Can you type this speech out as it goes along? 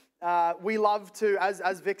we love to,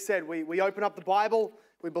 as Vic said, we open up the Bible,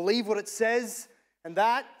 we believe what it says, and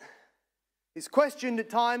that is questioned at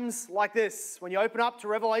times like this. When you open up to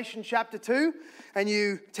Revelation chapter 2 and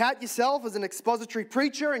you tout yourself as an expository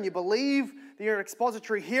preacher and you believe that you're an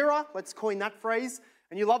expository hearer, let's coin that phrase,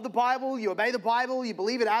 and you love the Bible, you obey the Bible, you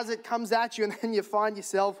believe it as it comes at you, and then you find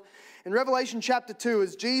yourself in Revelation chapter 2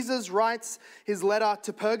 as Jesus writes his letter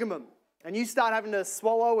to Pergamum. And you start having to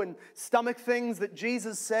swallow and stomach things that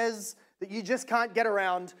Jesus says that you just can't get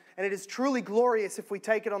around. And it is truly glorious if we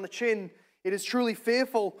take it on the chin. It is truly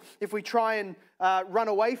fearful if we try and run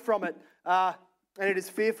away from it. And it is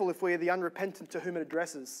fearful if we are the unrepentant to whom it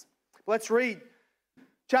addresses. Let's read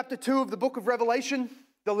chapter 2 of the book of Revelation,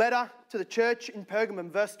 the letter to the church in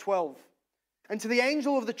Pergamum, verse 12. And to the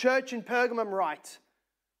angel of the church in Pergamum write,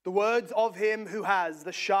 the words of him who has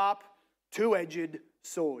the sharp, two-edged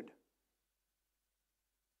sword.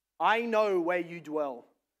 I know where you dwell,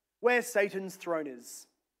 where Satan's throne is.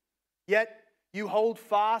 Yet you hold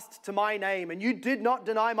fast to my name, and you did not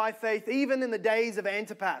deny my faith even in the days of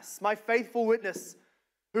Antipas, my faithful witness,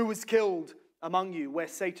 who was killed among you where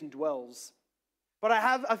Satan dwells. But I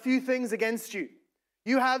have a few things against you.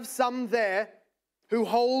 You have some there who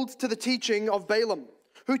hold to the teaching of Balaam,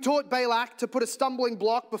 who taught Balak to put a stumbling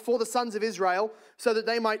block before the sons of Israel so that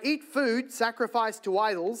they might eat food sacrificed to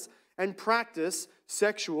idols and practice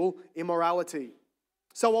sexual immorality.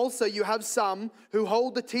 So also you have some who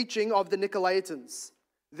hold the teaching of the Nicolaitans.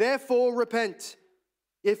 Therefore repent.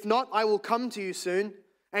 If not, I will come to you soon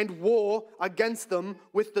and war against them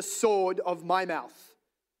with the sword of my mouth.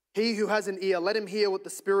 He who has an ear, let him hear what the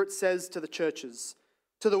Spirit says to the churches.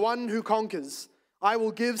 To the one who conquers, I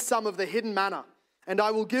will give some of the hidden manna, and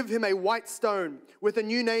I will give him a white stone with a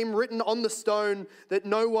new name written on the stone that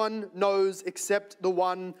no one knows except the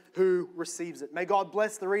one who receives it. May God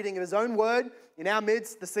bless the reading of his own word in our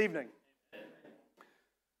midst this evening.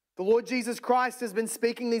 The Lord Jesus Christ has been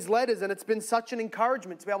speaking these letters, and it's been such an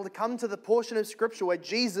encouragement to be able to come to the portion of Scripture where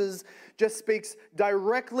Jesus just speaks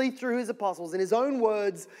directly through his apostles in his own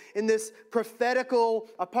words in this prophetical,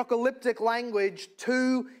 apocalyptic language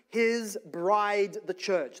to his bride, the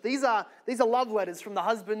church. These are love letters from the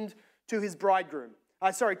husband to his bridegroom.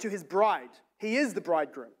 To his bride. He is the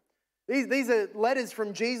bridegroom. These are letters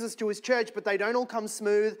from Jesus to his church, but they don't all come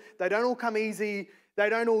smooth. They don't all come easy. They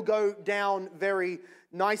don't all go down very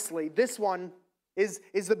nicely. This one is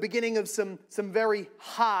the beginning of some very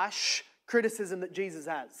harsh criticism that Jesus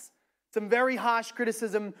has. Some very harsh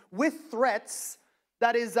criticism with threats.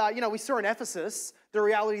 That is, we saw in Ephesus the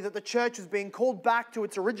reality that the church was being called back to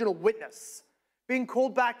its original witness, being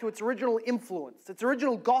called back to its original influence, its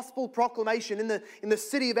original gospel proclamation in the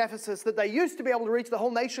city of Ephesus that they used to be able to reach the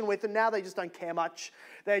whole nation with, and now they just don't care much.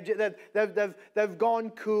 They've gone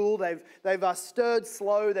cool. They've stirred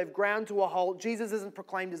slow. They've ground to a halt. Jesus isn't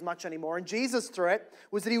proclaimed as much anymore. And Jesus' threat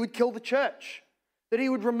was that he would kill the church, that he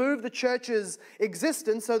would remove the church's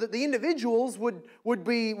existence so that the individuals would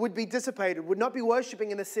be dissipated, would not be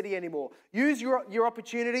worshiping in the city anymore. Use your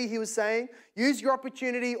opportunity, he was saying. Use your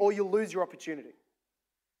opportunity or you'll lose your opportunity.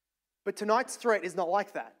 But tonight's threat is not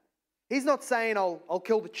like that. He's not saying, I'll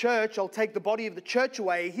kill the church, I'll take the body of the church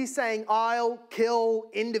away. He's saying, I'll kill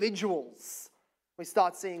individuals. We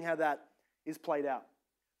start seeing how that is played out.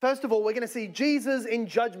 First of all, we're going to see Jesus in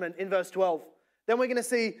judgment in verse 12. Then we're going to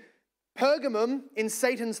see Pergamum in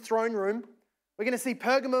Satan's throne room. We're going to see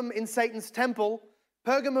Pergamum in Satan's temple,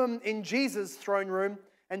 Pergamum in Jesus' throne room,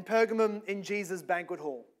 and Pergamum in Jesus' banquet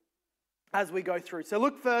hall as we go through. So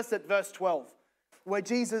look first at verse 12, where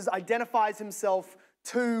Jesus identifies himself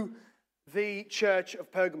to the church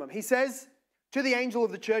of Pergamum. He says, to the angel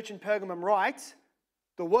of the church in Pergamum write,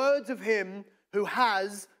 the words of him who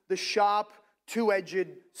has the sharp two-edged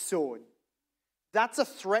sword. That's a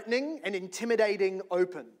threatening and intimidating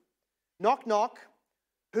open. Knock, knock.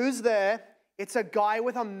 Who's there? It's a guy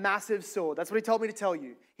with a massive sword. That's what he told me to tell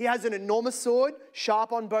you. He has an enormous sword,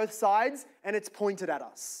 sharp on both sides, and it's pointed at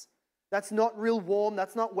us. That's not real warm.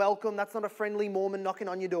 That's not welcome. That's not a friendly Mormon knocking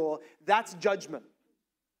on your door. That's judgment.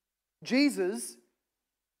 Jesus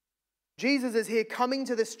is here coming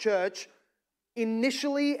to this church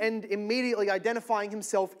initially and immediately identifying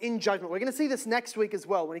himself in judgment. We're going to see this next week as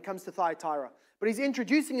well when he comes to Thyatira. But he's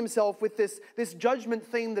introducing himself with this judgment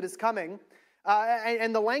theme that is coming.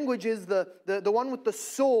 And the language is the one with the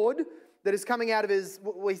sword that is coming out of his...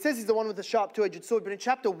 Well, he says he's the one with the sharp two-edged sword. But in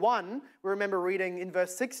chapter 1, we remember reading in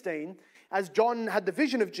verse 16, as John had the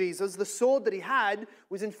vision of Jesus, the sword that he had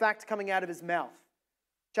was in fact coming out of his mouth.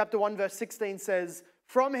 Chapter 1, verse 16 says,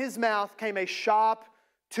 from his mouth came a sharp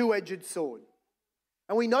two-edged sword.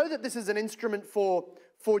 And we know that this is an instrument for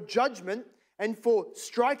judgment. and for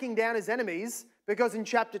striking down his enemies, because in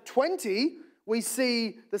chapter 20, we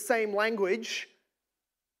see the same language.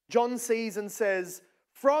 John sees and says,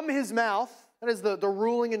 from his mouth, that is the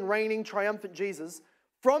ruling and reigning triumphant Jesus,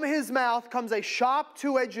 from his mouth comes a sharp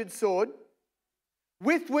two-edged sword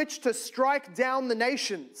with which to strike down the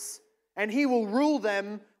nations, and he will rule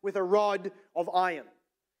them with a rod of iron.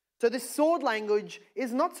 So this sword language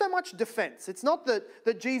is not so much defense. It's not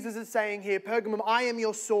that Jesus is saying here, Pergamum, I am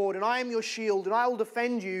your sword and I am your shield and I will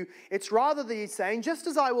defend you. It's rather that he's saying, just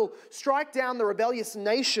as I will strike down the rebellious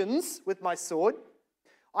nations with my sword,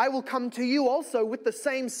 I will come to you also with the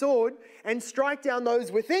same sword and strike down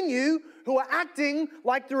those within you who are acting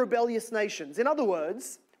like the rebellious nations. In other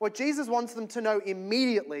words, what Jesus wants them to know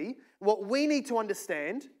immediately, what we need to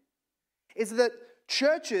understand, is that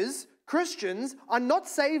churches, Christians, are not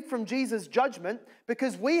saved from Jesus' judgment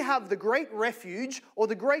because we have the great refuge or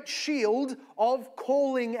the great shield of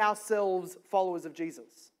calling ourselves followers of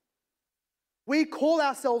Jesus. We call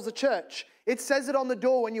ourselves a church. It says it on the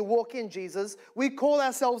door when you walk in, Jesus. We call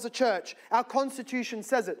ourselves a church. Our constitution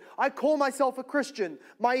says it. I call myself a Christian.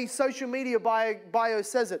 My social media bio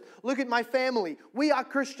says it. Look at my family. We are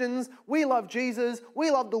Christians. We love Jesus. We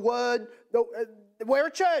love the Word. We're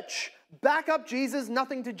a church. Back up Jesus,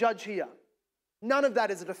 nothing to judge here. None of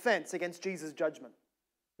that is a defense against Jesus' judgment.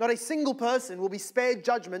 Not a single person will be spared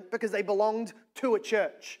judgment because they belonged to a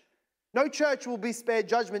church. No church will be spared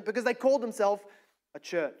judgment because they called themselves a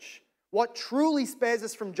church. What truly spares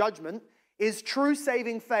us from judgment is true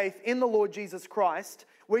saving faith in the Lord Jesus Christ,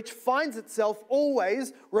 which finds itself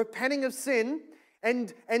always repenting of sin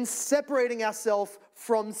and separating ourselves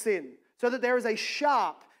from sin, so that there is a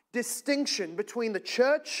sharp distinction between the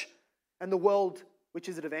church and the world which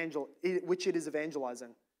it is evangelizing.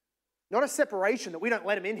 Not a separation that we don't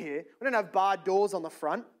let them in here. We don't have barred doors on the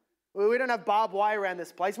front. We don't have barbed wire around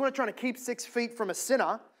this place. We're not trying to keep 6 feet from a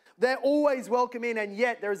sinner. They're always welcome in, and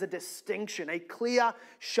yet there is a distinction, a clear,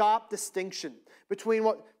 sharp distinction between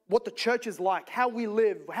what the church is like, how we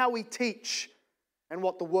live, how we teach, and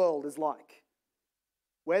what the world is like.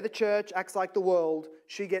 Where the church acts like the world,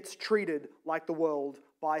 she gets treated like the world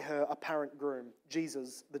by her apparent groom,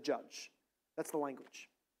 Jesus the judge. That's the language.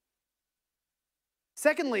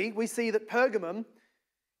 Secondly, we see that Pergamum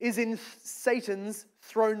is in Satan's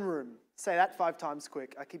throne room. Say that 5 times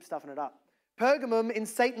quick. I keep stuffing it up. Pergamum in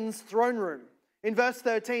Satan's throne room. In verse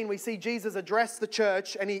 13, we see Jesus address the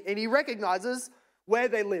church, and he recognizes where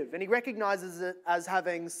they live, and he recognizes it as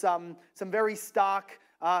having some very stark,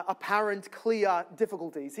 apparent, clear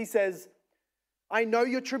difficulties. He says, I know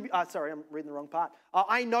your sorry, I'm reading the wrong part.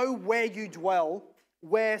 I know where you dwell,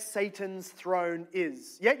 where Satan's throne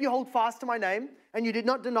is. Yet you hold fast to my name, and you did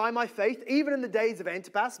not deny my faith, even in the days of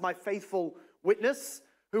Antipas, my faithful witness,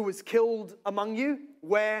 who was killed among you,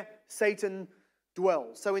 where Satan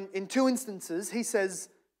dwells. So in 2 instances, he says,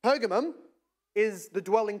 Pergamum is the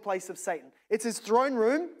dwelling place of Satan. It's his throne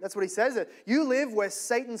room. That's what he says. You live where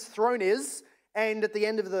Satan's throne is. And at the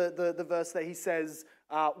end of the verse there, he says,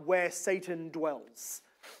 where Satan dwells.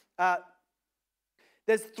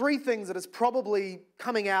 There's 3 things that is probably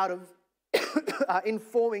coming out of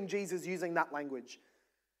informing Jesus using that language.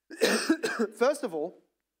 First of all,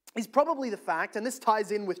 is probably the fact, and this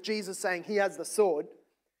ties in with Jesus saying he has the sword,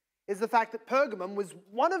 is the fact that Pergamum was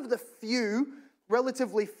one of the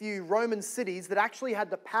relatively few Roman cities that actually had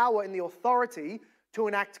the power and the authority to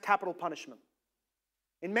enact capital punishment.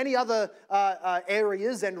 In many other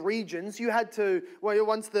areas and regions, you had to,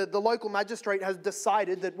 once the local magistrate has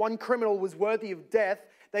decided that one criminal was worthy of death,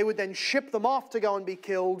 they would then ship them off to go and be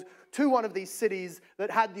killed to one of these cities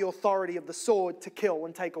that had the authority of the sword to kill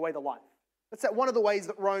and take away the life. That's one of the ways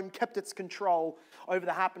that Rome kept its control over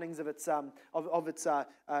the happenings of its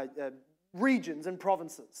regions and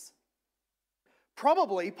provinces.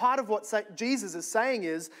 Probably part of what Jesus is saying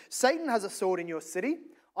is, Satan has a sword in your city.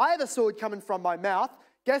 I have a sword coming from my mouth.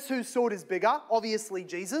 Guess whose sword is bigger? Obviously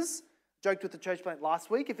Jesus. Joked with the church plant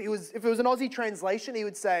last week. If it was an Aussie translation, he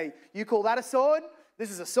would say, you call that a sword?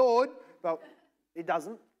 This is a sword. Well, it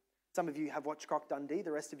doesn't. Some of you have watched Croc Dundee.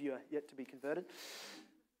 The rest of you are yet to be converted.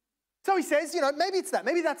 So he says, maybe it's that.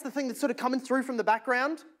 Maybe that's the thing that's sort of coming through from the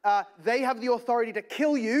background. They have the authority to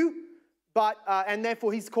kill you, and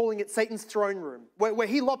therefore he's calling it Satan's throne room, where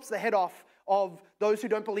he lops the head off of those who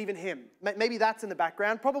don't believe in him. Maybe that's in the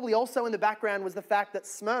background. Probably also in the background was the fact that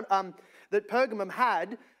that Pergamum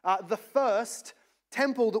had the first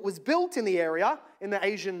temple that was built in the area, in the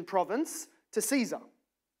Asian province, to Caesar.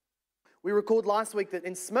 We recalled last week that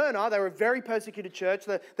in Smyrna, they were a very persecuted church.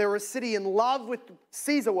 They were a city in love with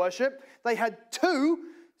Caesar worship. They had 2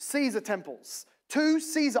 Caesar temples, 2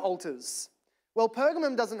 Caesar altars. Well,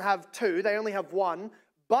 Pergamum doesn't have two, they only have one,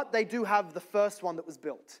 but they do have the first one that was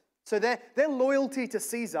built. So their loyalty to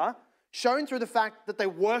Caesar, shown through the fact that they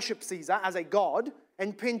worship Caesar as a god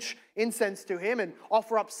and pinch incense to him and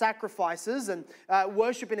offer up sacrifices and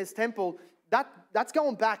worship in his temple, that's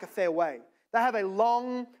going back a fair way. They have a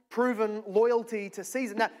long, proven loyalty to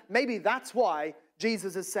Caesar. Now, maybe that's why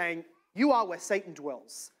Jesus is saying, you are where Satan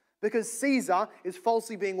dwells, because Caesar is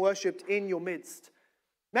falsely being worshipped in your midst.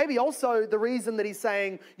 Maybe also the reason that he's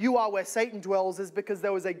saying, you are where Satan dwells, is because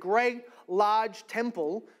there was a great, large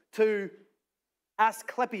temple to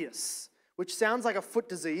Asclepius, which sounds like a foot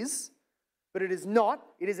disease, but it is not.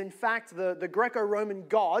 It is, in fact, the Greco-Roman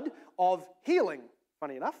god of healing,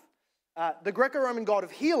 funny enough. The Greco-Roman god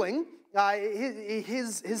of healing,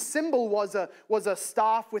 his symbol was a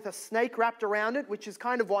staff with a snake wrapped around it, which is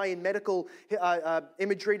kind of why in medical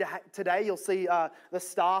imagery today you'll see the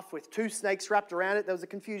staff with two snakes wrapped around it. There was a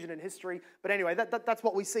confusion in history. But anyway, that's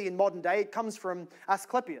what we see in modern day. It comes from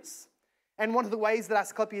Asclepius. And one of the ways that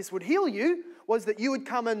Asclepius would heal you was that you would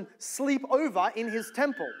come and sleep over in his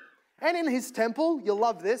temple. And in his temple, you'll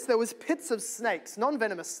love this, there was pits of snakes,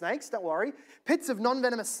 non-venomous snakes, don't worry, pits of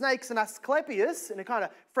non-venomous snakes, and Asclepius, in a kind of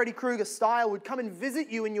Freddy Krueger style, would come and visit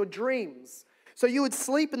you in your dreams. So you would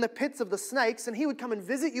sleep in the pits of the snakes, and he would come and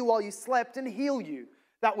visit you while you slept and heal you.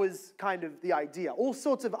 That was kind of the idea. All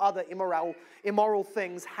sorts of other immoral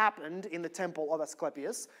things happened in the temple of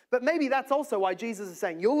Asclepius, but maybe that's also why Jesus is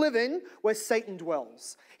saying, you're living where Satan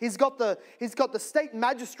dwells. He's got the state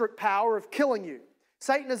magistrate power of killing you.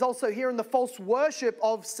 Satan is also here in the false worship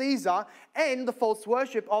of Caesar and the false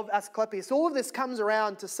worship of Asclepius. All of this comes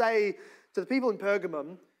around to say to the people in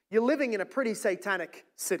Pergamum, you're living in a pretty satanic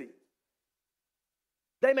city.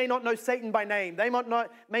 They may not know Satan by name. They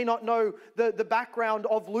may not know the background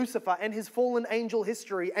of Lucifer and his fallen angel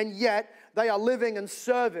history, and yet they are living and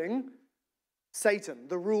serving Satan,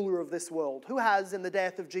 the ruler of this world, who has, in the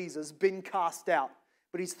death of Jesus, been cast out.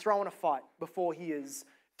 But he's thrown a fight before he is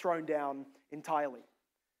thrown down entirely.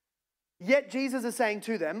 Yet Jesus is saying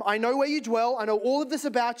to them, I know where you dwell, I know all of this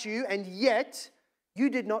about you, and yet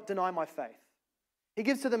you did not deny my faith. He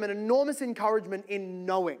gives to them an enormous encouragement in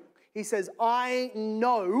knowing. He says, I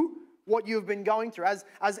know what you've been going through.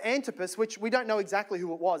 As Antipas, which we don't know exactly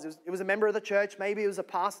who it was. It was a member of the church, maybe it was a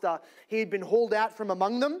pastor. He had been hauled out from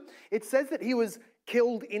among them. It says that he was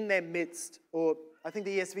killed in their midst, or I think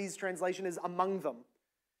the ESV's translation is among them.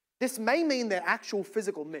 This may mean their actual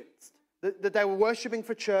physical midst. That they were worshipping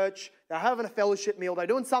for church, they're having a fellowship meal, they're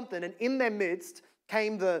doing something, and in their midst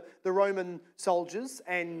came the Roman soldiers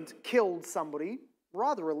and killed somebody,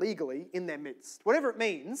 rather illegally, in their midst. Whatever it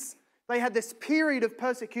means, they had this period of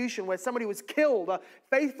persecution where somebody was killed, a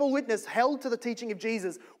faithful witness held to the teaching of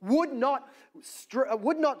Jesus, would not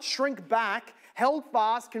shrink back, held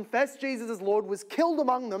fast, confessed Jesus as Lord, was killed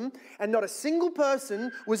among them, and not a single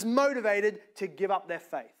person was motivated to give up their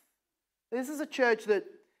faith. This is a church that,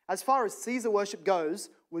 as far as Caesar worship goes,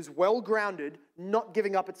 was well grounded, not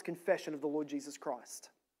giving up its confession of the Lord Jesus Christ.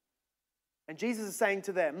 And Jesus is saying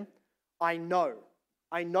to them, I know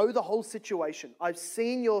the whole situation. I've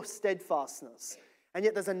seen your steadfastness. And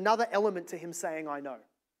yet there's another element to him saying, I know.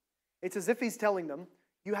 It's as if he's telling them,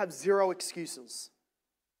 you have zero excuses.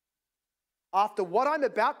 After what I'm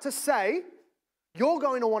about to say, you're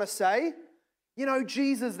going to want to say, you know,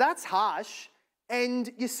 Jesus, that's harsh.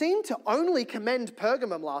 And you seem to only commend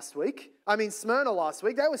Pergamum Smyrna last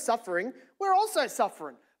week. They were suffering. We're also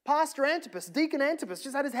suffering. Pastor Antipas, Deacon Antipas,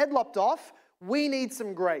 just had his head lopped off. We need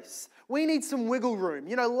some grace. We need some wiggle room.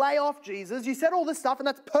 You know, lay off Jesus. You said all this stuff, and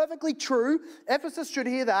that's perfectly true. Ephesus should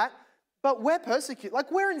hear that. But we're persecuted.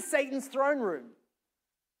 Like, we're in Satan's throne room.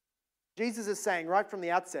 Jesus is saying right from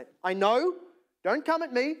the outset, I know, don't come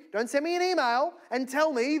at me, don't send me an email and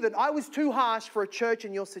tell me that I was too harsh for a church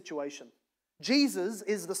in your situation. Jesus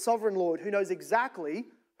is the sovereign Lord who knows exactly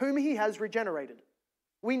whom he has regenerated.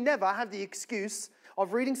 We never have the excuse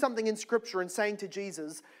of reading something in Scripture and saying to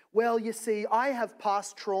Jesus, well, you see, I have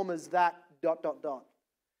past traumas that ...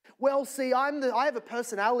 Well, see, I have a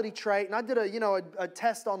personality trait, and I did a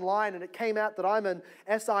test online, and it came out that I'm an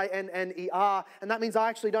SINNER, and that means I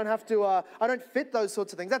actually don't have to, I don't fit those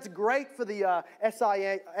sorts of things. That's great for the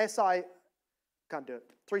can't do it.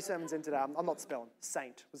 3 sermons in today. I'm not spelling.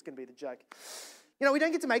 Saint was going to be the joke. You know, we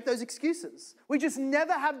don't get to make those excuses. We just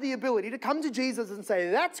never have the ability to come to Jesus and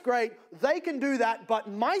say, that's great, they can do that, but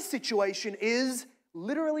my situation is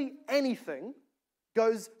literally anything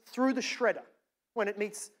goes through the shredder when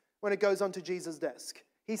it goes onto Jesus' desk.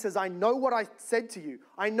 He says, I know what I said to you.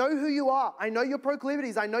 I know who you are. I know your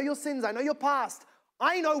proclivities. I know your sins. I know your past.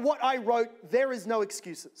 I know what I wrote. There is no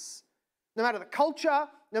excuses. No matter the culture,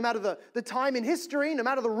 no matter the time in history, no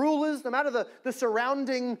matter the rulers, no matter the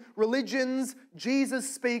surrounding religions,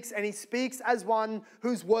 Jesus speaks, and he speaks as one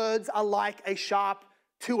whose words are like a sharp,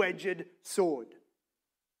 two-edged sword.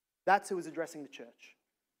 That's who was addressing the church.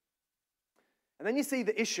 And then you see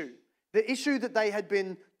the issue that they had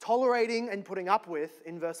been tolerating and putting up with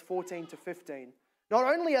in verse 14 to 15. Not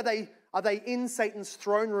only are they in Satan's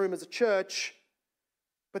throne room as a church,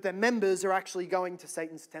 but their members are actually going to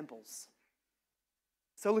Satan's temples.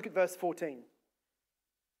 So look at verse 14.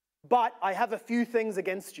 But I have a few things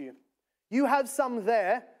against you. You have some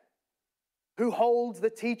there who hold the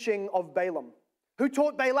teaching of Balaam, who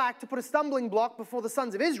taught Balak to put a stumbling block before the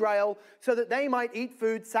sons of Israel so that they might eat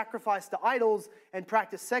food sacrificed to idols and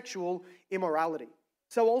practice sexual immorality.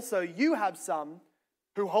 So also you have some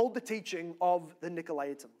who hold the teaching of the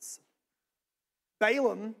Nicolaitans.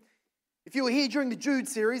 Balaam, if you were here during the Jude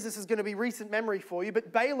series, this is going to be recent memory for you,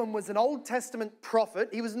 but Balaam was an Old Testament prophet.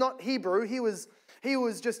 He was not Hebrew. He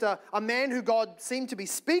was just a man who God seemed to be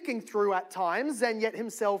speaking through at times, and yet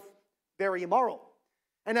himself very immoral.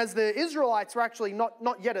 And as the Israelites were actually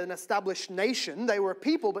not yet an established nation, they were a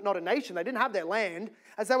people but not a nation. They didn't have their land.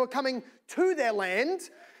 As they were coming to their land,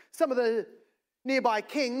 some of the nearby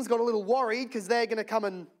kings got a little worried because they're going to come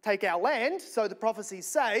and take our land, so the prophecies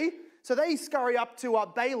say. So they scurry up to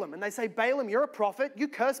Balaam and they say, Balaam, you're a prophet. You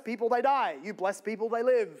curse people, they die. You bless people, they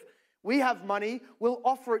live. We have money. We'll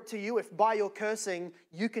offer it to you if by your cursing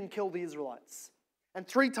you can kill the Israelites. And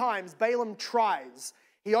 3 times Balaam tries.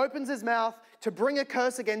 He opens his mouth to bring a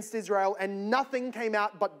curse against Israel, and nothing came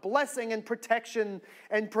out but blessing and protection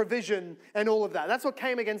and provision and all of that. That's what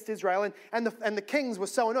came against Israel. And the kings were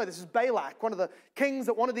so annoyed. This is Balak, one of the kings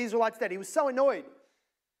that wanted the Israelites dead. He was so annoyed.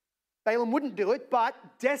 Balaam wouldn't do it, but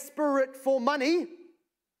desperate for money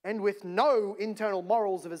and with no internal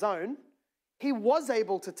morals of his own, he was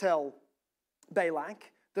able to tell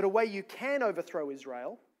Balak that a way you can overthrow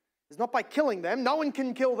Israel is not by killing them. No one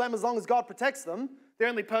can kill them as long as God protects them. The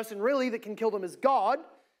only person really that can kill them is God.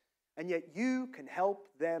 And yet you can help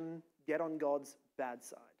them get on God's bad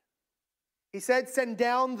side. He said, send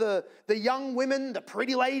down the young women, the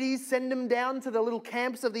pretty ladies, send them down to the little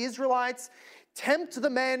camps of the Israelites. Tempt the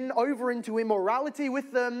men over into immorality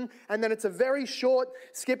with them. And then it's a very short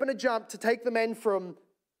skip and a jump to take the men from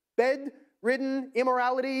bedridden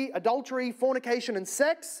immorality, adultery, fornication, and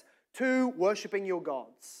sex to worshipping your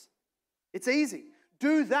gods. It's easy.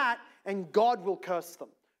 Do that and God will curse them.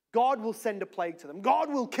 God will send a plague to them. God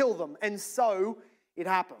will kill them. And so it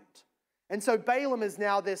happened. And so Balaam is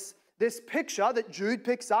now this picture that Jude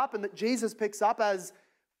picks up and that Jesus picks up as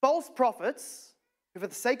false prophets who, for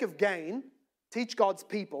the sake of gain, teach God's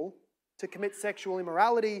people to commit sexual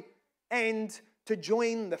immorality and to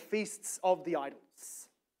join the feasts of the idols.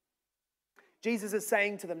 Jesus is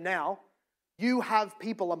saying to them now, you have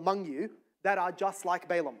people among you that are just like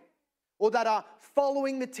Balaam, or that are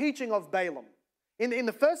following the teaching of Balaam. In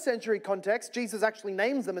the first century context, Jesus actually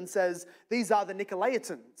names them and says, these are the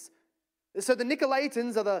Nicolaitans. So the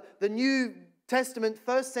Nicolaitans are the New Testament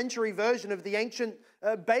first century version of the ancient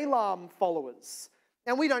Balaam followers.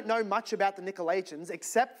 And we don't know much about the Nicolaitans,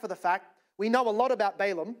 except for the fact we know a lot about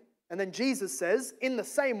Balaam. And then Jesus says, in the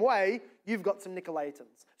same way, you've got some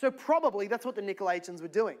Nicolaitans. So probably that's what the Nicolaitans were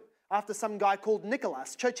doing. After some guy called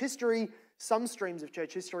Nicholas. Church history, some streams of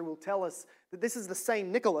church history will tell us that this is the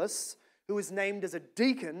same Nicholas who was named as a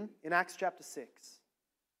deacon in Acts chapter 6.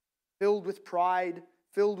 Filled with pride,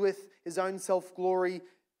 filled with his own self-glory,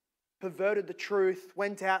 perverted the truth,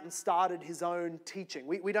 went out and started his own teaching.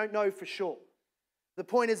 We don't know for sure. The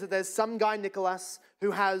point is that there's some guy, Nicholas,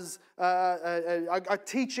 who has a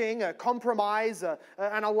teaching, a compromise,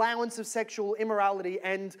 an allowance of sexual immorality,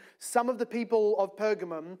 and some of the people of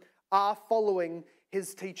Pergamum are following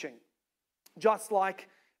his teaching, just like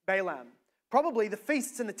Balaam. Probably the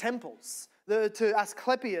feasts in the temples, to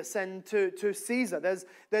Asclepius and to Caesar.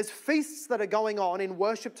 There's feasts that are going on in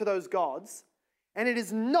worship to those gods, and it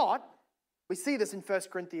is not, we see this in 1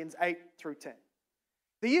 Corinthians 8 through 10.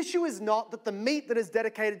 The issue is not that the meat that is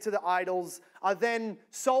dedicated to the idols are then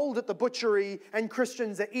sold at the butchery and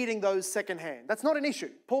Christians are eating those secondhand. That's not an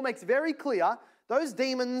issue. Paul makes very clear those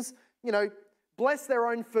demons, bless their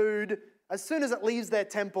own food. As soon as it leaves their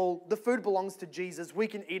temple, the food belongs to Jesus. We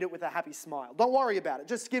can eat it with a happy smile. Don't worry about it.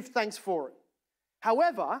 Just give thanks for it.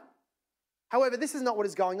 However, this is not what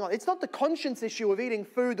is going on. It's not the conscience issue of eating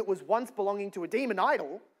food that was once belonging to a demon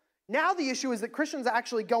idol. Now the issue is that Christians are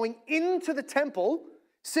actually going into the temple,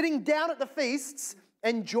 sitting down at the feasts,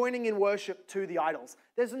 and joining in worship to the idols.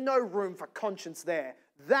 There's no room for conscience there.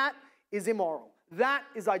 That is immoral. That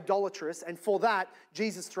is idolatrous, and for that,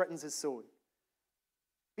 Jesus threatens his sword.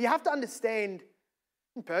 But you have to understand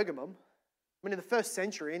In Pergamum, in the first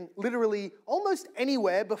century, and literally almost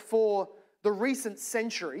anywhere before the recent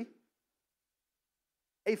century,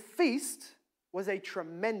 a feast was a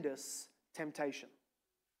tremendous temptation.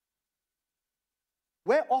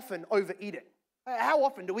 We're often overeating. How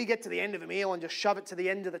often do we get to the end of a meal and just shove it to the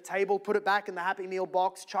end of the table, put it back in the Happy Meal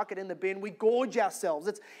box, chuck it in the bin? We gorge ourselves.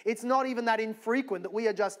 It's not even that infrequent that we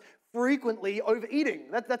are just frequently overeating.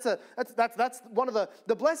 That's one of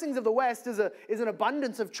the blessings of the West is an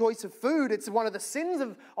abundance of choice of food. It's one of the sins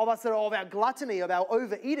of us, of our gluttony, of our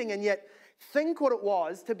overeating. And yet, think what it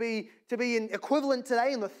was to be in equivalent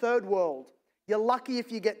today in the third world. You're lucky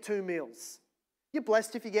if you get 2 meals. You're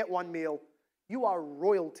blessed if you get 1 meal. You are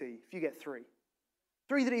royalty if you get 3.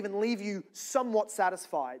 3 that even leave you somewhat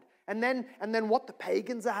satisfied. And then what the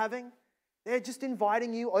pagans are having, they're just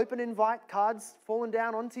inviting you, open invite cards falling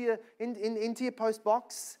down onto your into your post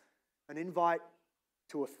box, an invite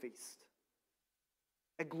to a feast.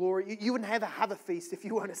 A glory. You wouldn't ever have a feast if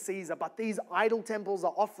you weren't a Caesar, but these idol temples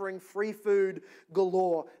are offering free food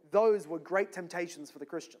galore. Those were great temptations for the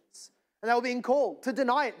Christians. And they were being called to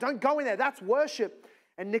deny it. Don't go in there. That's worship.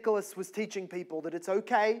 And Nicholas was teaching people that it's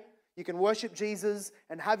okay. You can worship Jesus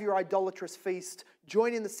and have your idolatrous feast.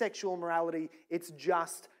 Join in the sexual immorality. It's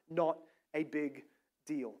just not a big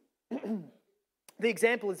deal. The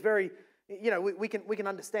example is very, we can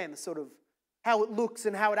understand the sort of how it looks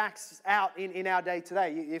and how it acts out in our day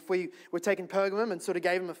today. If we were taking Pergamum and sort of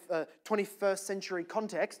gave them a 21st century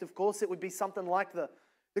context, of course, it would be something like the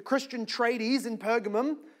Christian tradies in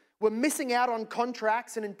Pergamum were missing out on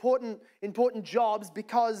contracts and important jobs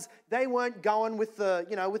because they weren't going with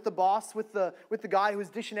the boss, with the guy who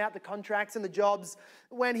was dishing out the contracts and the jobs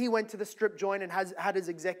when he went to the strip joint and had his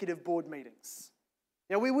executive board meetings.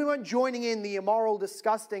 We weren't joining in the immoral,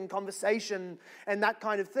 disgusting conversation and that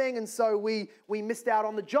kind of thing, and so we missed out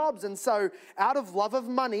on the jobs. And so out of love of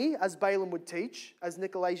money, as Balaam would teach, as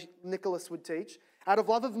Nicholas would teach, out of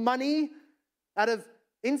love of money, out of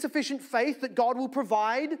insufficient faith that God will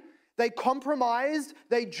provide, they compromised,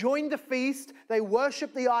 they joined the feast, they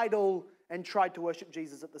worshipped the idol and tried to worship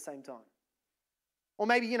Jesus at the same time. Or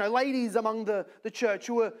maybe, ladies among the church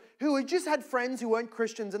who had just had friends who weren't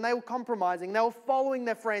Christians and they were compromising. They were following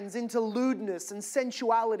their friends into lewdness and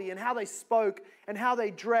sensuality and how they spoke and how they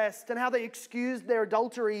dressed and how they excused their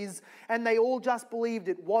adulteries, and they all just believed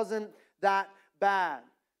it wasn't that bad.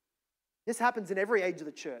 This happens in every age of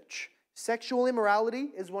the church. Sexual immorality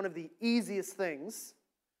is one of the easiest things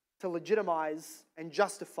to legitimize and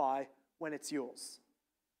justify when it's yours.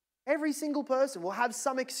 Every single person will have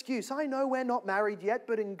some excuse. I know we're not married yet,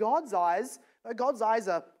 but in God's eyes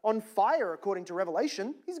are on fire according to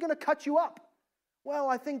Revelation. He's going to cut you up. Well,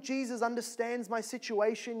 I think Jesus understands my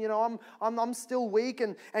situation. I'm still weak,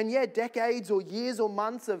 and decades or years or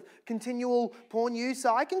months of continual porn use.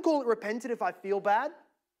 So I can call it repentant if I feel bad.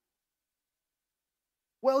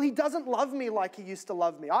 Well, he doesn't love me like he used to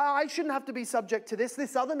love me. I shouldn't have to be subject to this.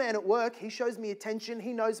 This other man at work, he shows me attention.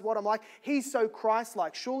 He knows what I'm like. He's so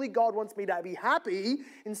Christ-like. Surely God wants me to be happy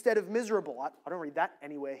instead of miserable. I don't read that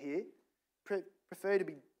anywhere here. Prefer to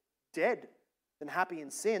be dead than happy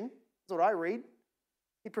in sin. That's what I read.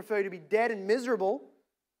 He'd prefer to be dead and miserable.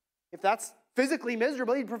 If that's physically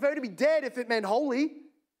miserable, he'd prefer to be dead if it meant holy.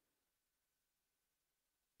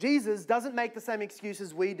 Jesus doesn't make the same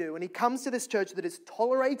excuses we do, and he comes to this church that is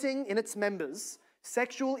tolerating in its members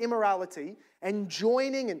sexual immorality and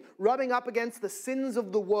joining and rubbing up against the sins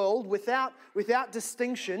of the world without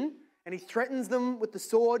distinction, and he threatens them with the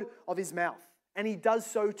sword of his mouth. And he does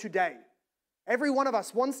so today. Every one of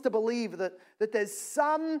us wants to believe that there's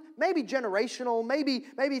some, maybe generational, maybe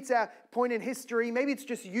it's our point in history, maybe it's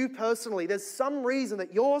just you personally, there's some reason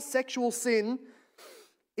that your sexual sin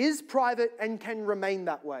is private and can remain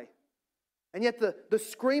that way. And yet the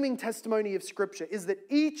screaming testimony of Scripture is that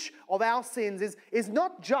each of our sins is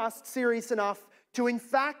not just serious enough to in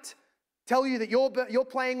fact tell you that you're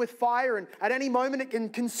playing with fire and at any moment it can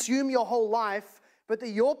consume your whole life, but that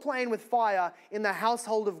you're playing with fire in the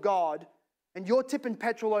household of God and you're tipping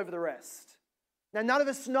petrol over the rest. Now, none of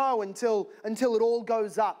us know until it all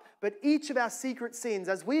goes up, but each of our secret sins,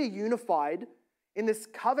 as we are unified in this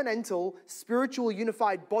covenantal, spiritual,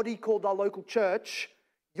 unified body called our local church,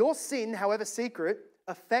 your sin, however secret,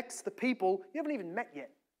 affects the people you haven't even met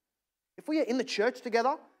yet. If we are in the church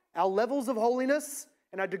together, our levels of holiness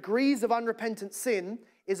and our degrees of unrepentant sin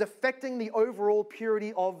is affecting the overall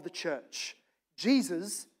purity of the church.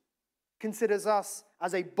 Jesus considers us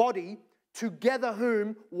as a body together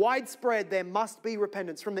whom widespread there must be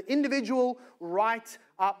repentance, from the individual right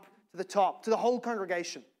up to the top, to the whole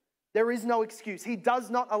congregation. There is no excuse. He does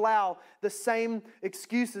not allow the same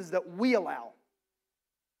excuses that we allow.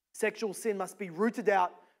 Sexual sin must be rooted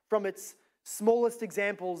out from its smallest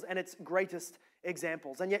examples and its greatest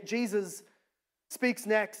examples. And yet Jesus speaks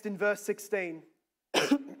next in verse 16.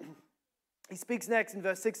 He speaks next in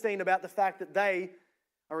verse 16 about the fact that they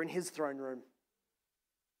are in his throne room.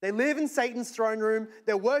 They live in Satan's throne room.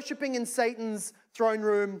 They're worshipping in Satan's throne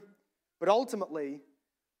room. But ultimately,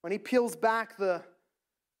 when he peels back the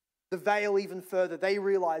veil even further, they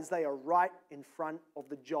realize they are right in front of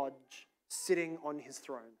the judge sitting on his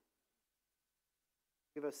throne.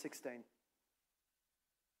 Verse 16.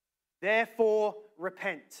 Therefore,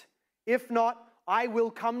 repent. If not, I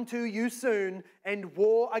will come to you soon and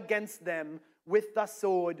war against them with the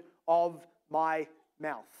sword of my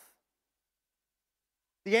mouth.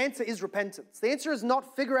 The answer is repentance. The answer is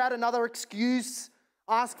not figure out another excuse,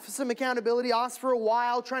 ask for some accountability, ask for a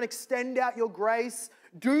while, try and extend out your grace,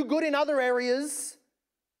 do good in other areas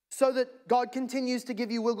so that God continues to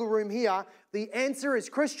give you wiggle room here. The answer is,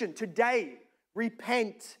 Christian, today,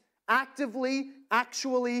 repent actively,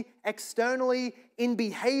 actually, externally, in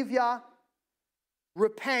behavior.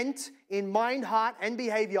 Repent in mind, heart, and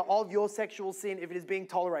behavior of your sexual sin if it is being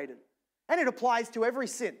tolerated. And it applies to every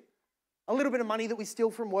sin. A little bit of money that we steal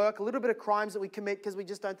from work, a little bit of crimes that we commit because we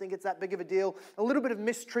just don't think it's that big of a deal, a little bit of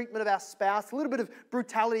mistreatment of our spouse, a little bit of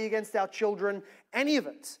brutality against our children, any of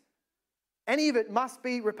it must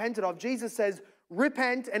be repented of. Jesus says,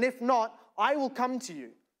 repent, and if not, I will come to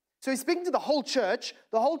you. So he's speaking to the whole church.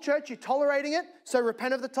 The whole church, you're tolerating it, so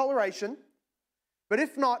repent of the toleration. But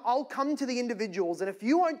if not, I'll come to the individuals, and if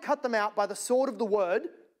you won't cut them out by the sword of the word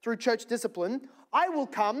through church discipline, I will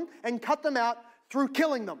come and cut them out through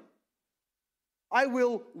killing them. I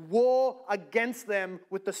will war against them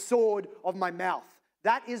with the sword of my mouth.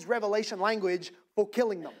 That is Revelation language for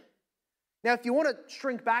killing them. Now, if you want to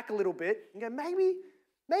shrink back a little bit and go,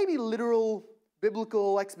 maybe literal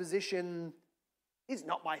biblical exposition is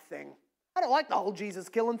not my thing. I don't like the whole Jesus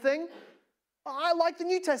killing thing. I like the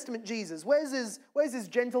New Testament Jesus. Where's his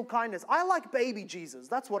gentle kindness? I like baby Jesus.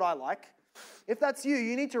 That's what I like. If that's you,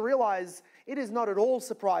 you need to realize it is not at all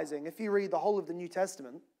surprising if you read the whole of the New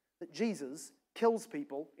Testament that Jesus kills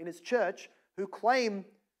people in his church who claim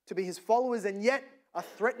to be his followers and yet are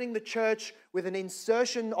threatening the church with an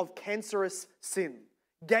insertion of cancerous sin,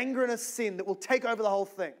 gangrenous sin that will take over the whole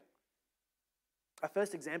thing. Our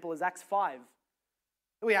first example is Acts 5,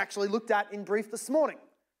 that we actually looked at in brief this morning.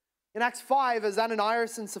 In Acts 5, as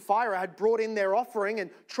Ananias and Sapphira had brought in their offering and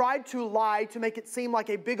tried to lie to make it seem like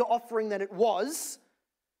a bigger offering than it was,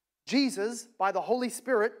 Jesus, by the Holy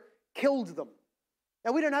Spirit, killed them.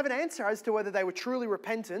 Now, we don't have an answer as to whether they were truly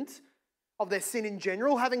repentant of their sin in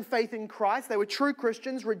general, having faith in Christ. They were true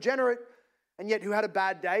Christians, regenerate, and yet who had a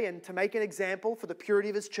bad day, and to make an example for the purity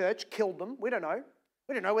of his church, killed them. We don't know.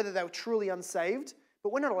 We don't know whether they were truly unsaved,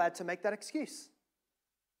 but we're not allowed to make that excuse.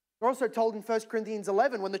 We're also told in 1 Corinthians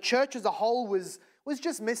 11, when the church as a whole was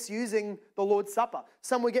just misusing the Lord's Supper.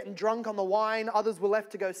 Some were getting drunk on the wine, others were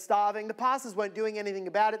left to go starving. The pastors weren't doing anything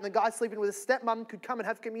about it, and the guy sleeping with his stepmom could come and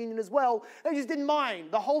have communion as well. They just didn't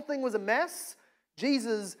mind. The whole thing was a mess.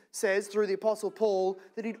 Jesus says through the Apostle Paul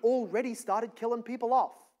that he'd already started killing people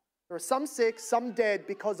off. There are some sick, some dead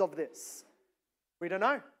because of this. We don't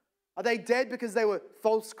know. Are they dead because they were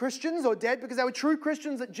false Christians or dead because they were true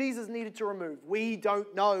Christians that Jesus needed to remove? We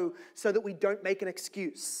don't know, so that we don't make an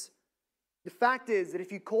excuse. The fact is that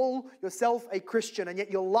if you call yourself a Christian and yet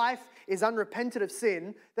your life is unrepentant of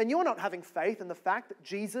sin, then you're not having faith in the fact that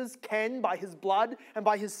Jesus can, by his blood and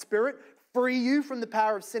by his Spirit, free you from the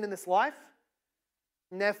power of sin in this life.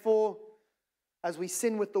 And therefore, as we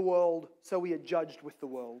sin with the world, so we are judged with the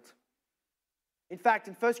world. In fact,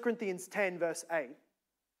 in 1 Corinthians 10, verse 8,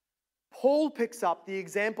 Paul picks up the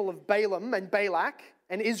example of Balaam and Balak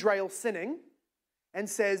and Israel sinning and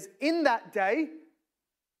says, in that day,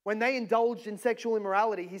 when they indulged in sexual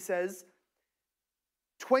immorality, he says,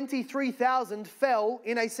 23,000 fell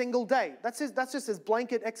in a single day. That's just his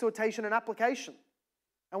blanket exhortation and application.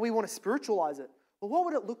 And we want to spiritualize it. Well, what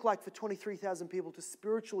would it look like for 23,000 people to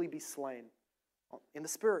spiritually be slain in the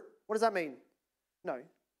spirit? What does that mean? No.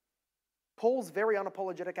 Paul's very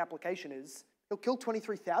unapologetic application is, he'll kill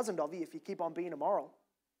 23,000 of you if you keep on being immoral.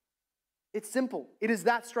 It's simple. It is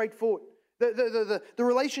that straightforward. The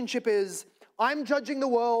relationship is, I'm judging the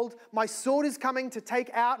world. My sword is coming to take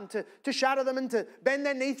out and to shatter them and to bend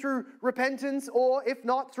their knee through repentance, or if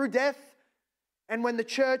not, through death. And when the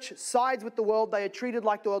church sides with the world, they are treated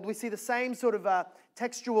like the world. We see the same sort of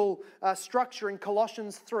textual structure in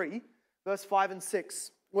Colossians 3, verse 5 and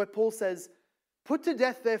 6, where Paul says, put to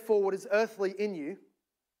death, therefore, what is earthly in you,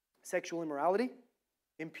 sexual immorality,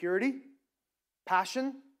 impurity,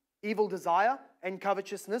 passion, evil desire, and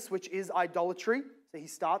covetousness, which is idolatry. So he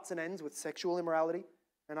starts and ends with sexual immorality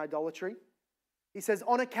and idolatry. He says,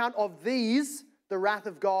 on account of these, the wrath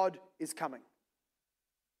of God is coming.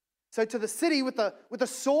 So to the city with the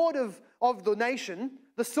sword of the nation,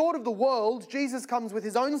 the sword of the world, Jesus comes with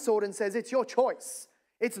his own sword and says, it's your choice.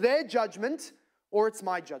 It's their judgment or it's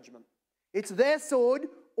my judgment. It's their sword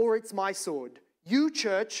or it's my sword. You,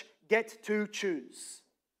 church, get to choose.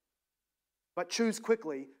 But choose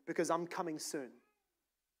quickly because I'm coming soon.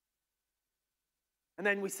 And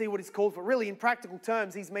then we see what he's called for. Really, in practical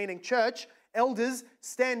terms, he's meaning church, elders,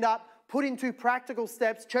 stand up, put into practical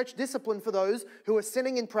steps, church discipline for those who are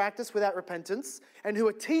sinning in practice without repentance and who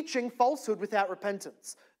are teaching falsehood without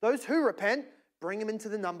repentance. Those who repent, bring them into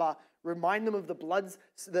the number, remind them of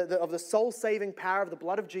the soul-saving power of the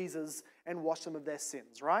blood of Jesus and wash them of their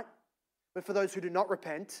sins, right? But for those who do not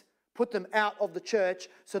repent, put them out of the church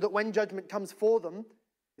so that when judgment comes for them,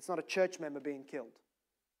 it's not a church member being killed.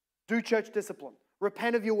 Do church discipline.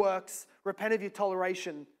 Repent of your works, repent of your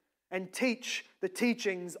toleration, and teach the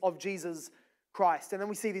teachings of Jesus Christ. And then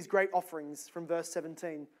we see these great offerings from verse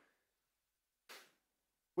 17.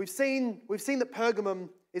 We've seen that Pergamum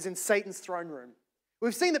is in Satan's throne room.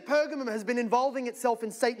 We've seen that Pergamum has been involving itself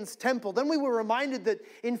in Satan's temple. Then we were reminded that,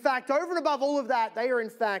 in fact, over and above all of that, they are, in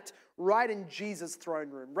fact, right in Jesus' throne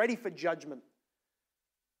room, ready for judgment.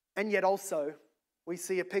 And yet also, we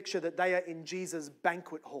see a picture that they are in Jesus'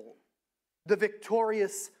 banquet hall, the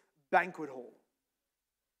victorious banquet hall.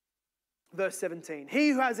 Verse 17,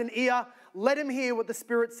 he who has an ear, let him hear what the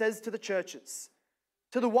Spirit says to the churches.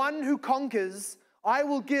 To the one who conquers, I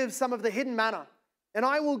will give some of the hidden manna, and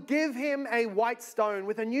I will give him a white stone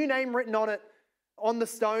with a new name written on it, on the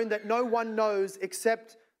stone that no one knows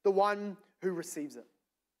except the one who receives it.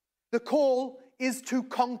 The call is to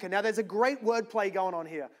conquer. Now there's a great wordplay going on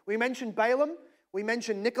here. We mentioned Balaam, we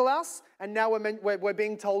mentioned Nicholas, and now we're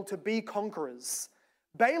being told to be conquerors.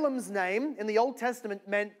 Balaam's name in the Old Testament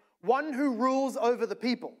meant one who rules over the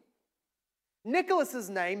people.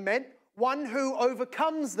 Nicholas's name meant one who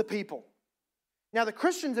overcomes the people. Now the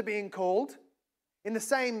Christians are being called in the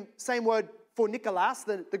same word for Nicholas.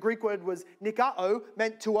 The Greek word was nikao,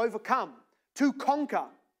 meant to overcome, to conquer,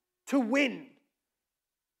 to win.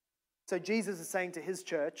 So Jesus is saying to his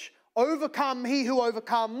church, overcome he who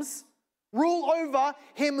overcomes, rule over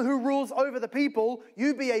him who rules over the people.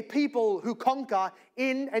 You be a people who conquer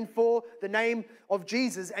in and for the name of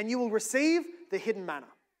Jesus, and you will receive the hidden manna.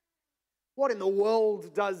 What in the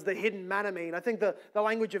world does the hidden manna mean? I think the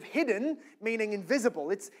language of hidden, meaning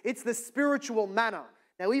invisible. It's the spiritual manna.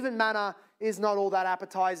 Now, even manna is not all that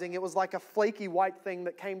appetizing. It was like a flaky white thing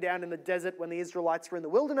that came down in the desert when the Israelites were in the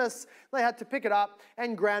wilderness. They had to pick it up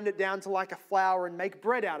and ground it down to like a flour and make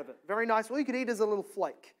bread out of it. Very nice. Well, you could eat as a little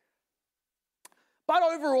flake. But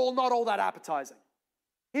overall, not all that appetizing.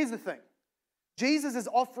 Here's the thing. Jesus is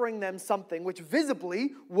offering them something which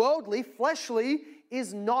visibly, worldly, fleshly,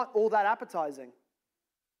 is not all that appetizing.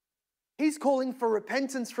 He's calling for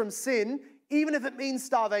repentance from sin, even if it means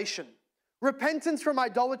starvation. Repentance from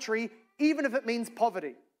idolatry, even if it means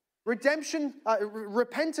poverty.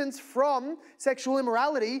 Repentance from sexual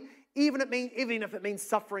immorality, even if it means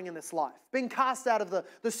suffering in this life. Being cast out of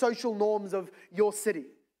the social norms of your city.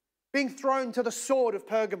 Being thrown to the sword of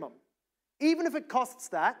Pergamum. Even if it costs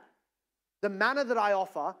that, the manna that I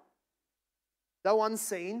offer, though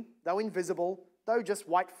unseen, though invisible, though just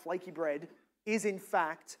white flaky bread, is in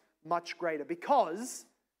fact much greater. Because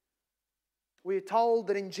we are told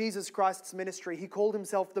that in Jesus Christ's ministry, he called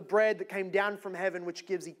himself the bread that came down from heaven, which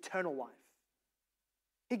gives eternal life.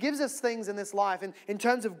 He gives us things in this life, and in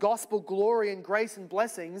terms of gospel glory and grace and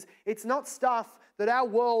blessings, it's not stuff that our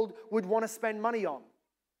world would want to spend money on.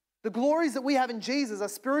 The glories that we have in Jesus are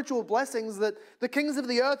spiritual blessings that the kings of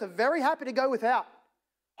the earth are very happy to go without.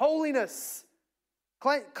 Holiness,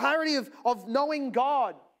 clarity of knowing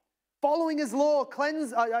God, following his law,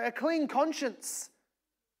 a clean conscience.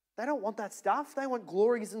 They don't want that stuff. They want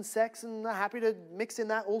glories and sex, and they're happy to mix in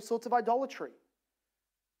that all sorts of idolatry.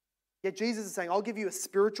 Yet Jesus is saying, I'll give you a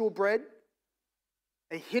spiritual bread,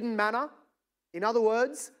 a hidden manna. In other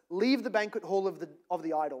words, leave the banquet hall of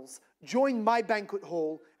the idols. Join my banquet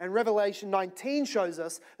hall. And Revelation 19 shows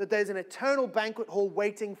us that there's an eternal banquet hall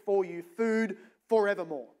waiting for you, food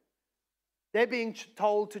forevermore. They're being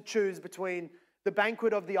told to choose between the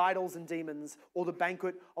banquet of the idols and demons or the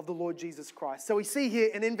banquet of the Lord Jesus Christ. So we see here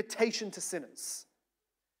an invitation to sinners.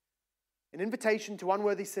 An invitation to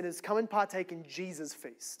unworthy sinners, come and partake in Jesus'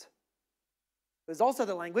 feast. There's also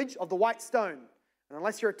the language of the white stone. And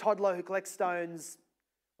unless you're a toddler who collects stones,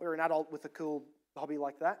 or you're an adult with a cool hobby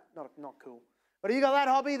like that, not cool. But if you got that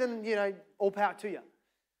hobby, then, all power to you.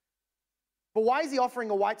 But why is he offering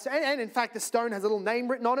a white stone? And in fact, the stone has a little name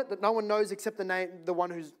written on it that no one knows except the one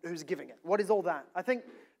who's giving it. What is all that? I think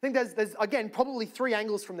there's again, probably three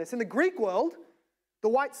angles from this. In the Greek world, the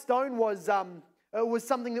white stone was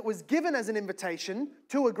something that was given as an invitation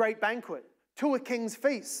to a great banquet, to a king's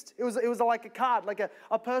feast. It was like a card, like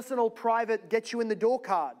a personal, private, get you in the door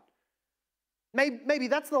card. Maybe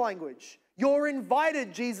that's the language. You're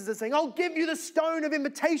invited, Jesus is saying. I'll give you the stone of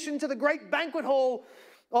invitation to the great banquet hall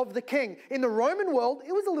of the king. In the Roman world,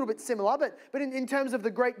 it was a little bit similar, but in terms of the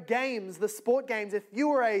great games, the sport games, if you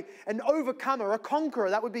were an overcomer, a conqueror,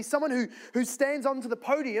 that would be someone who stands onto the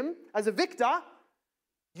podium as a victor,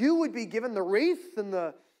 you would be given the wreath and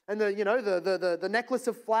the necklace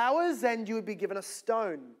of flowers, and you would be given a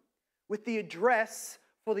stone with the address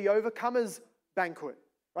for the overcomer's banquet,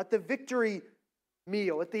 right? The victory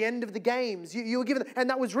meal at the end of the games. You were given, and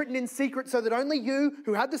that was written in secret so that only you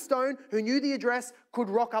who had the stone, who knew the address, could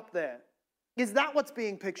rock up there. Is that what's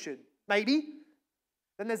being pictured? Maybe.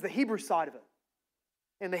 Then there's the Hebrew side of it.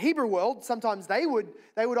 In the Hebrew world, sometimes they would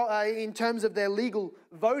in terms of their legal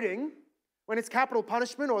voting, when it's capital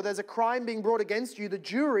punishment or there's a crime being brought against you, the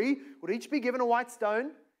jury would each be given a white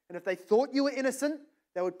stone, and if they thought you were innocent,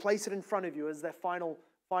 they would place it in front of you as their final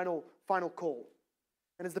call.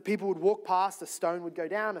 And as the people would walk past, a stone would go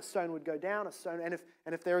down, a stone would go down, a stone.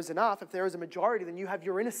 And if there is enough, if there is a majority, then you have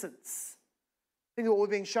your innocence. I think what we're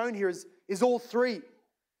being shown here is all three.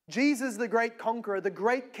 Jesus, the great conqueror, the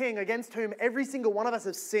great king against whom every single one of us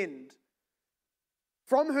has sinned,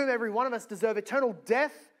 from whom every one of us deserve eternal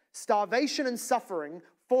death, starvation, and suffering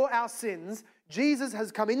for our sins. Jesus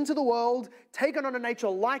has come into the world, taken on a nature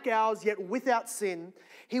like ours, yet without sin.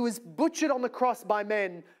 He was butchered on the cross by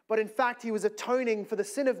men, but in fact, he was atoning for the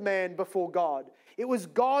sin of man before God. It was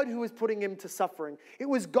God who was putting him to suffering. It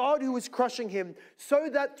was God who was crushing him so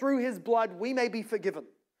that through his blood we may be forgiven.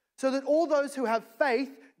 So that all those who have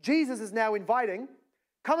faith, Jesus is now inviting,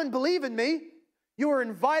 come and believe in me. You are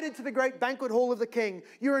invited to the great banquet hall of the king.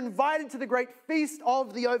 You're invited to the great feast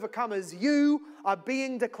of the overcomers. You are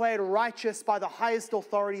being declared righteous by the highest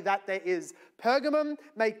authority that there is. Pergamum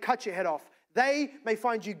may cut your head off. They may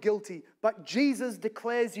find you guilty, but Jesus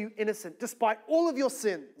declares you innocent, despite all of your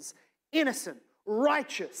sins. Innocent,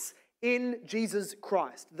 righteous in Jesus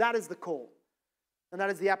Christ. That is the call. And that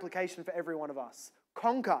is the application for every one of us.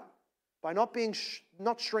 Conquer by not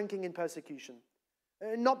shrinking in persecution.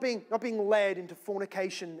 Not being led into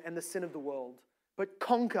fornication and the sin of the world, but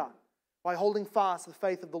conquer by holding fast the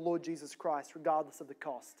faith of the Lord Jesus Christ, regardless of the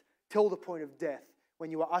cost, till the point of death, when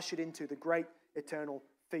you are ushered into the great eternal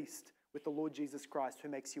feast with the Lord Jesus Christ, who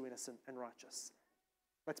makes you innocent and righteous.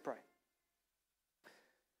 Let's pray.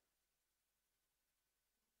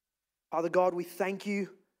 Father God, we thank you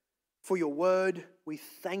for your word. We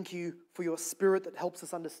thank you for your Spirit that helps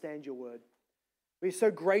us understand your word. We're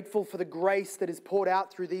so grateful for the grace that is poured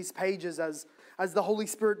out through these pages as the Holy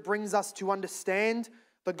Spirit brings us to understand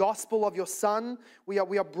the gospel of your Son. We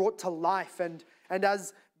are brought to life. And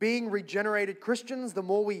as being regenerated Christians, the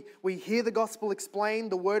more we hear the gospel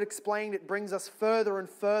explained, the word explained, it brings us further and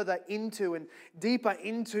further into and deeper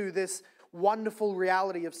into this wonderful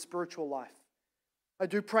reality of spiritual life. I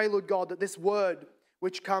do pray, Lord God, that this word,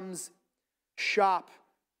 which comes sharp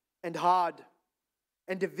and hard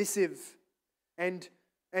and divisive and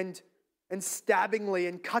stabbingly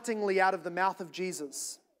and cuttingly out of the mouth of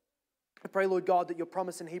Jesus. I pray, Lord God, that your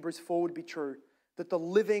promise in Hebrews 4 would be true, that the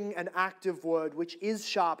living and active word, which is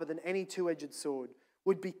sharper than any two-edged sword,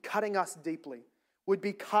 would be cutting us deeply, would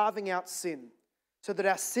be carving out sin, so that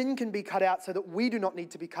our sin can be cut out, so that we do not need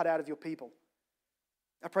to be cut out of your people.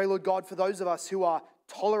 I pray, Lord God, for those of us who are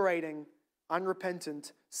tolerating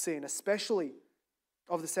unrepentant sin, especially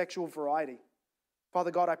of the sexual variety.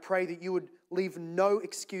 Father God, I pray that you would leave no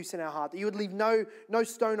excuse in our heart, that you would leave no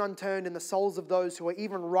stone unturned in the souls of those who are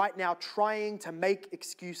even right now trying to make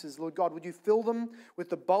excuses. Lord God, would you fill them with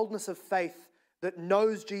the boldness of faith that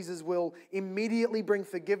knows Jesus will immediately bring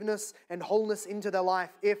forgiveness and wholeness into their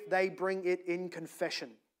life if they bring it in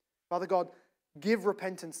confession. Father God, give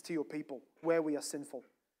repentance to your people where we are sinful.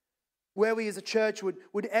 Where we as a church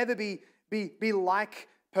would ever be like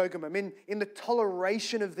Pergamum, in the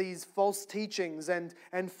toleration of these false teachings and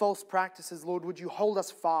false practices, Lord, would you hold us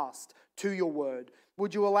fast to your word?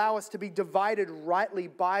 Would you allow us to be divided rightly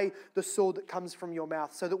by the sword that comes from your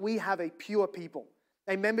mouth, so that we have a pure people,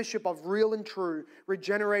 a membership of real and true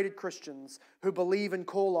regenerated Christians who believe and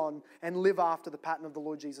call on and live after the pattern of the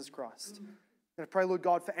Lord Jesus Christ. And I pray, Lord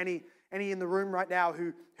God, for any in the room right now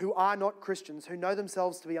who are not Christians, who know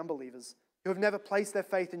themselves to be unbelievers, who have never placed their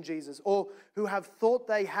faith in Jesus, or who have thought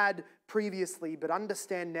they had previously but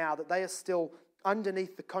understand now that they are still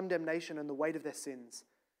underneath the condemnation and the weight of their sins.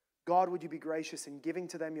 God, would you be gracious in giving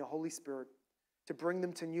to them your Holy Spirit to bring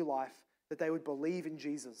them to new life, that they would believe in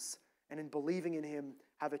Jesus and in believing in him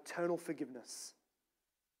have eternal forgiveness.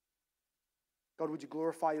 God, would you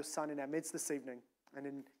glorify your Son in our midst this evening? And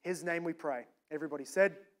in his name we pray. Everybody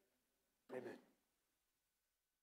said, amen.